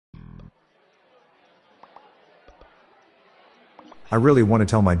I really want to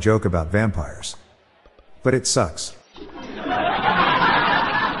tell my joke about vampires. But it sucks.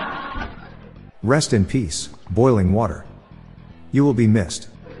 Rest in peace, boiling water. You will be missed.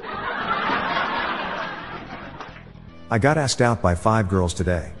 I got asked out by 5 girls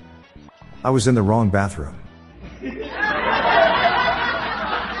today. I was in the wrong bathroom.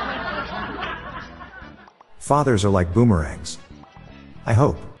 Fathers are like boomerangs. I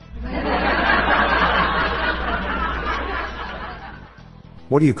hope.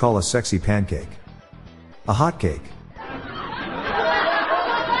 What do you call a sexy pancake? A hot cake.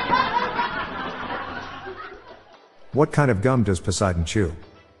 What kind of gum does Poseidon chew?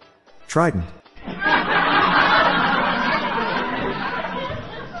 Trident.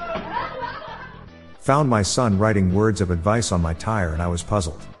 Found my son writing words of advice on my tire and I was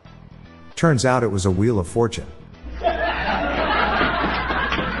puzzled. Turns out it was a wheel of fortune.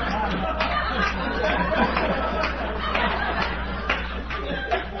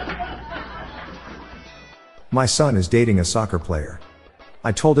 My son is dating a soccer player.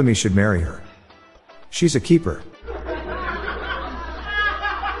 I told him he should marry her. She's a keeper.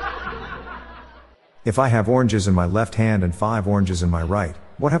 If I have oranges in my left hand and 5 oranges in my right,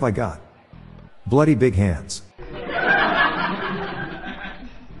 what have I got? Bloody big hands.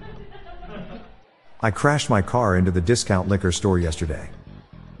 I crashed my car into the discount liquor store yesterday.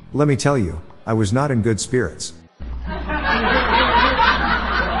 Let me tell you, I was not in good spirits.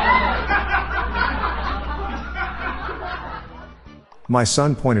 My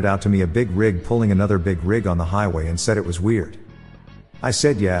son pointed out to me a big rig pulling another big rig on the highway and said it was weird. I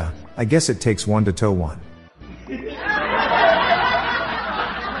said, yeah, I guess it takes one to tow one.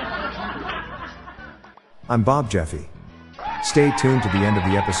 I'm Bob Jeffy. Stay tuned to the end of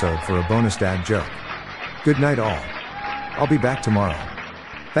the episode for a bonus dad joke. Good night all. I'll be back tomorrow.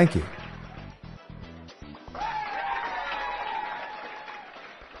 Thank you.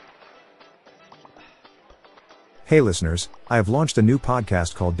 Hey listeners, I have launched a new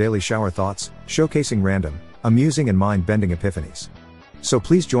podcast called Daily Shower Thoughts, showcasing random, amusing and mind-bending epiphanies. So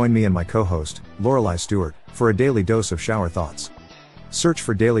please join me and my co-host, Lorelei Stewart, for a daily dose of shower thoughts. Search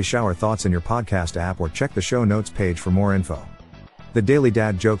for Daily Shower Thoughts in your podcast app or check the show notes page for more info. The Daily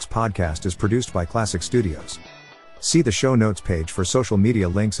Dad Jokes podcast is produced by Classic Studios. See the show notes page for social media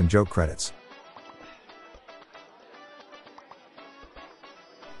links and joke credits.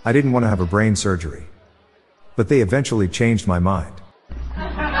 I didn't want to have a brain surgery. But they eventually changed my mind.